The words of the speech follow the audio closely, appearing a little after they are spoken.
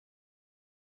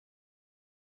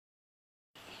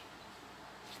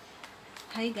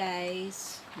Hi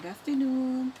guys, good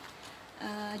afternoon.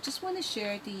 I just want to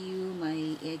share to you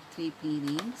my egg tray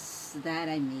paintings that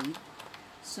I made,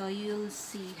 so you'll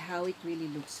see how it really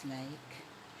looks like.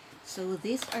 So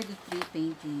these are the three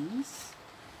paintings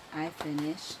I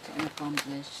finished and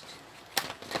accomplished.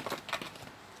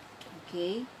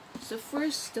 Okay, so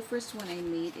the first one I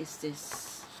made is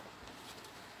this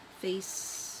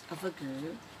face of a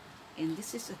girl, and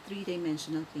this is a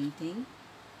three-dimensional painting.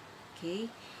 Okay,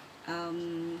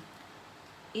 um,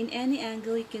 in any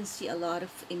angle you can see a lot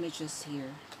of images here.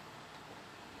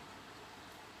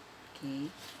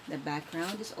 Okay, the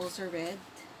background is also red,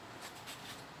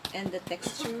 and the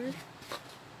texture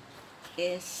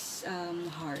is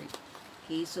hard.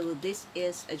 Okay, so this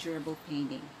is a durable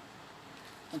painting.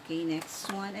 Okay,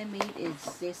 next one I made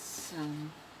is this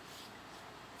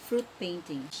fruit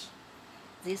painting.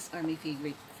 These are my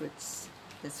favorite fruits.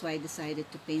 That's why I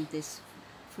decided to paint these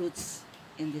fruits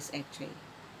in this egg tray.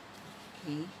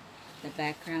 Okay, the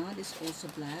background is also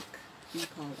black in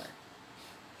color.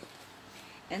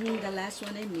 And the last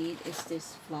one I made is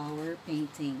this flower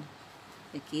painting.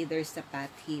 Okay, there's a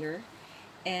path here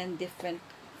and different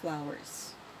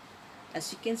flowers.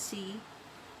 As you can see,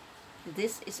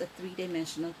 this is a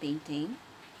three-dimensional painting.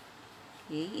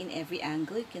 Okay, in every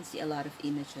angle you can see a lot of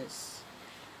images.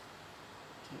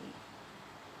 Okay,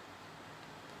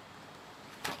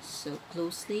 so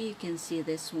closely you can see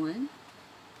this one.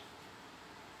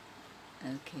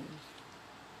 Okay,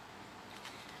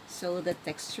 so the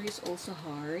texture is also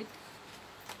hard,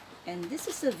 and this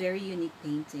is a very unique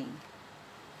painting.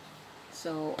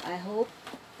 So I hope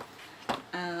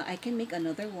I can make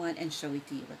another one and show it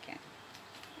to you again.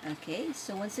 Okay,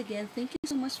 so once again, thank you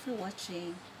so much for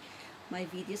watching my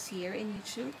videos here in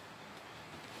YouTube,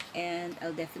 and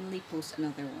I'll definitely post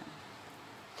another one.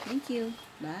 Thank you.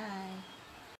 Bye.